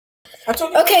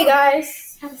Okay,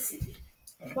 guys. Have a seat.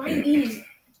 Why are you eating?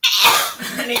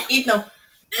 I didn't eat them.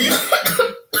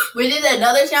 We did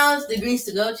another challenge, the Greens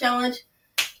to Go challenge.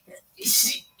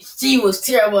 She was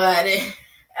terrible at it.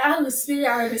 I was spitting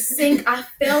out of the sink. I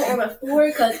fell on the floor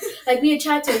because we had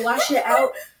tried to wash it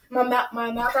out. My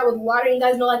mouth out with water. You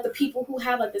guys know the people who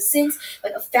have the sinks,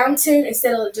 a fountain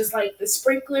instead of just the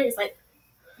sprinkler. It's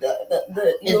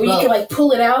the you can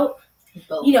pull it out.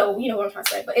 You know what I'm trying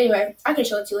to say. But anyway, I can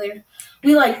show it to you later.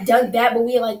 We done that, but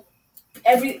we had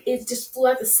it just flew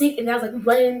out the sink, and I was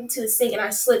running to the sink, and I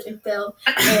slipped and fell,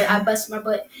 and I busted my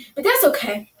butt. But that's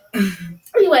okay.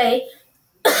 Anyway,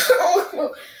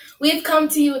 we've come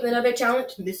to you with another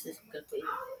challenge. This is good for you.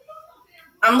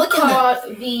 I'm looking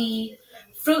called the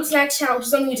Fruit Snacks Challenge, which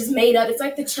is something we just made up. It's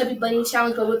like the Chubby Bunny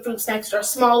Challenge, but with fruit snacks that are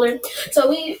smaller. So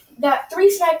we got 3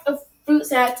 snacks of fruit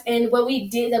snacks, and what we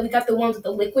did that we got the ones with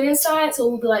the liquid inside, so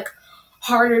it will be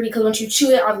harder because once you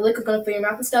chew it, all the liquid's gonna fill your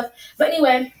mouth and stuff. But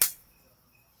anyway.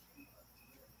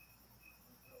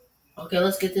 Okay,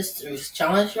 let's get this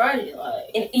challenge right.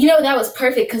 And that was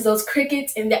perfect because those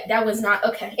crickets and that was not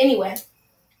okay. Anyway,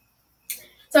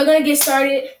 so I'm gonna get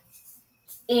started,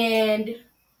 and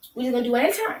we're just gonna do it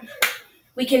at a time.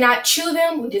 We cannot chew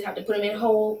them. We just have to put them in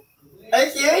whole. Are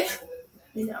you serious?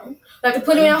 No, we have to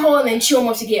put them in a hole and then chew them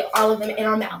up to get all of them in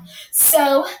our mouth.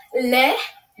 So let's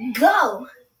go.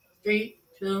 3,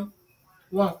 2,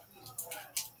 1.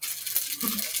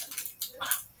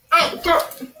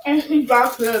 He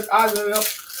dropped this out of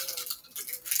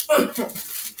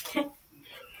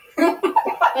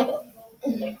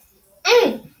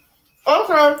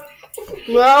Okay.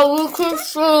 Well, we can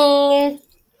see.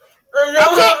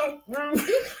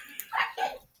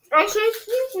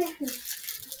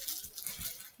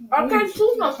 I can't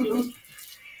see nothing.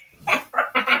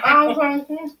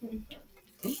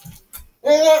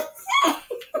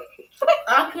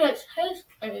 I can't taste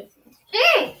anything.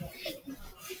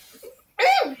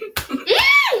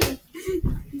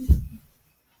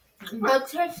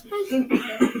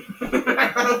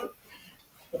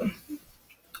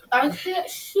 I can't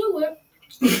chew it.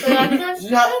 But I can't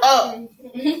shut up.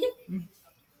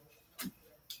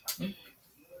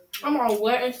 I'm all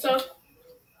wet and stuff.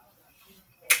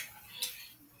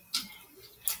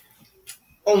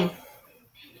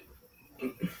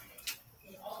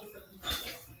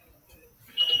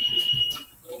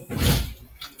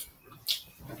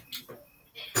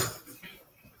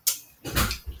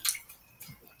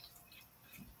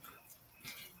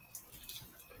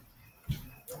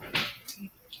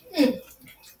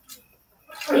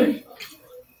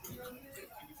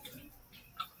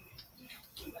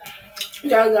 You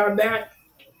guys got it back.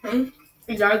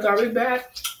 You guys got it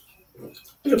back.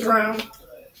 The brown.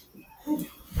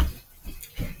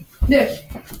 This.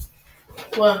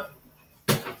 What?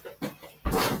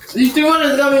 You threw one of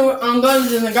the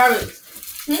gummies in the garbage.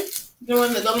 You threw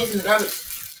one of the gummies in the garbage.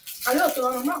 I know, so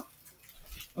I don't know.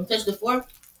 Don't touch the floor.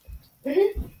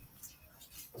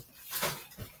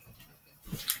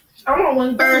 I want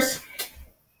one first.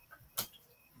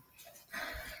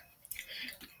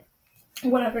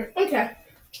 Whatever. Okay.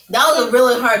 That was a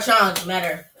really hard challenge,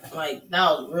 matter. That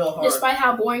was real hard. Despite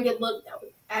how boring it looked, that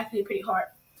was actually pretty hard.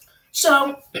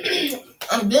 So,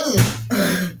 I'm busy.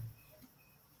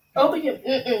 Open your.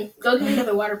 Go give me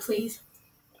another water, please.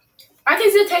 I can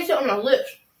still taste it on my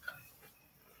lips.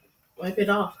 Wipe it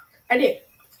off. I did.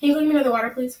 Can you give me another water,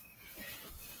 please?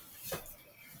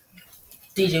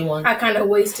 DJ one. I kind of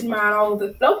wasted mine all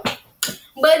over. Nope.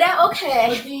 But that okay.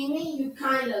 What do you mean? You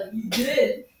kind of. You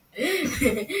did.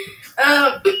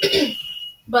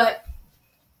 But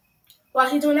while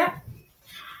he's doing that,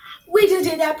 we just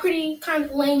did that pretty kind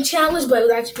of lame challenge, but it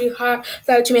was actually pretty hard. It's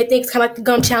not what you may think. It's kind of like the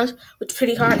gum challenge, which is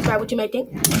pretty hard. It's not what you may think.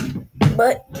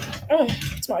 But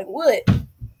it's like wood.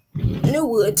 New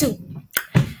wood, too.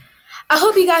 I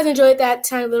hope you guys enjoyed that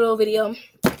tiny little video.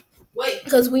 Wait.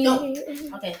 Because we...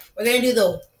 Okay. We're going to do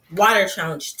the water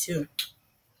challenge, too.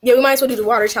 Yeah, we might as well do the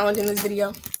water challenge in this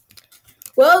video.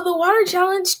 Well, the water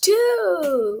challenge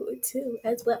too,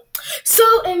 as well. So,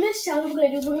 in this challenge, we're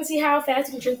going to see how fast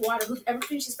you can drink water. Whoever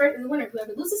finishes first is the winner.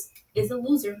 Whoever loses is a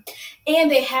loser.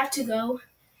 And they have to go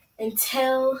and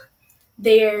tell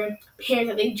their parents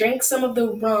that they drank some of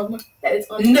the rum that is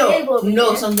on the table.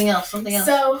 No, something else. Something else.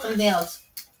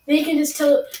 Then you can just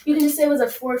tell. You can just say it was a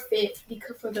forfeit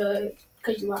because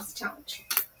you lost the challenge.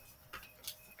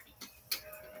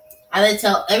 I did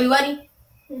tell everybody.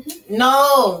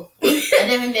 No, I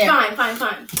didn't dare.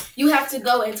 Fine. You have to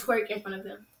go and twerk in front of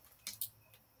them.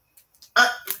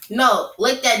 No,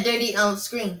 lick that dirty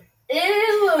screen.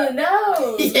 Ew,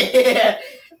 no. Yeah,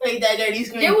 lick that dirty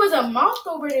screen. There was a moth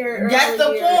over there. That's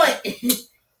the point.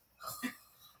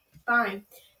 Fine.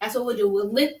 That's what we'll do. We'll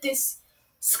lift this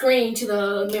screen to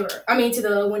the mirror. I mean, to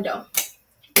the window.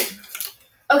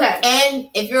 Okay. And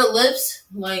if your lips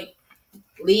like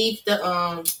leave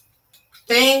the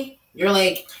thing, you're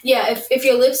like, yeah. If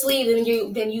your lips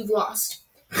leave, then you've lost.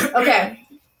 Okay.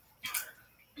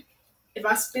 If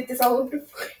I spit this all over the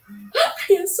floor,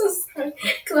 I am so sorry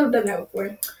because I've done that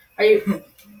before. Are you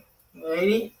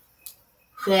ready?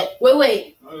 Set.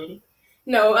 Wait. Ready?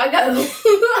 No, I got.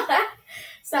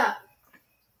 Stop.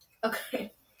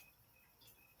 Okay.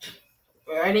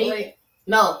 Ready? Wait.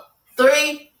 No.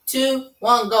 3, 2,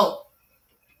 1, go.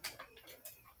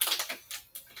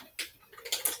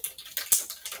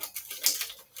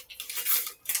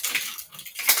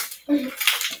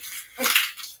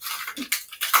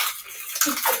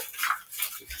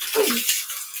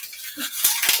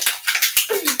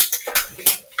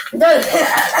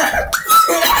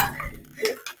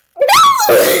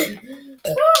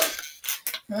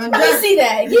 Let me see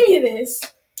that. Give me this.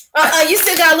 You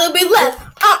still got a little bit left.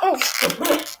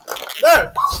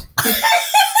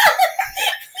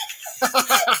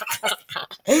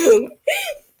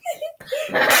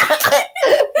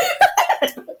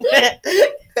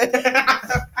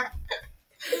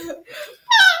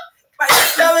 My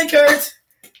stomach hurts.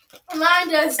 Mine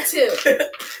does too.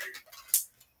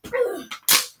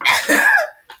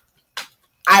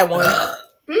 I won.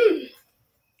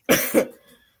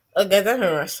 Okay, that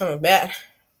hurt my stomach bad.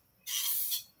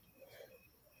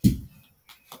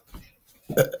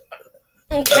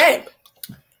 Okay.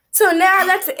 So now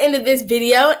that's the end of this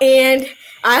video, and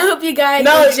I hope you guys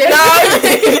enjoyed. She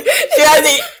has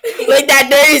it like that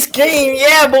dirty screen.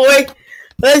 Yeah, boy.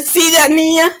 Let's see that,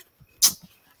 Nia.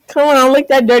 Come on, lick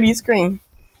that dirty screen.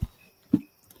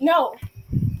 No.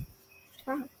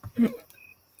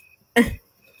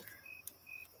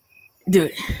 Do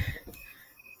it.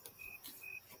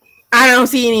 I don't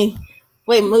see any.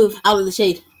 Wait, move out of the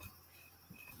shade.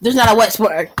 There's not a wet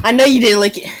spot. I know you didn't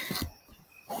lick it.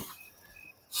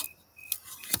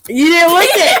 You didn't lick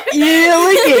it. You didn't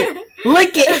lick it.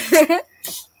 Lick it.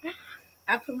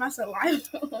 I put my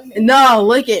saliva on it. No,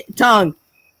 lick it. Tongue.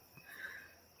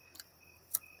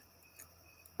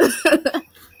 I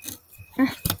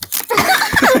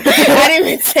didn't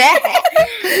even say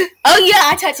it. Oh yeah,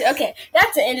 I touched it. Okay,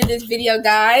 that's the end of this video,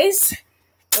 guys.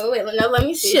 Oh wait, no, let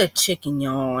me see. Shit, chicken,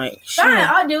 y'all. Like, fine,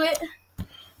 I'll do it.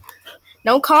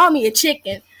 Don't call me a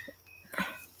chicken.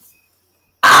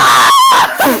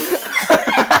 Ah!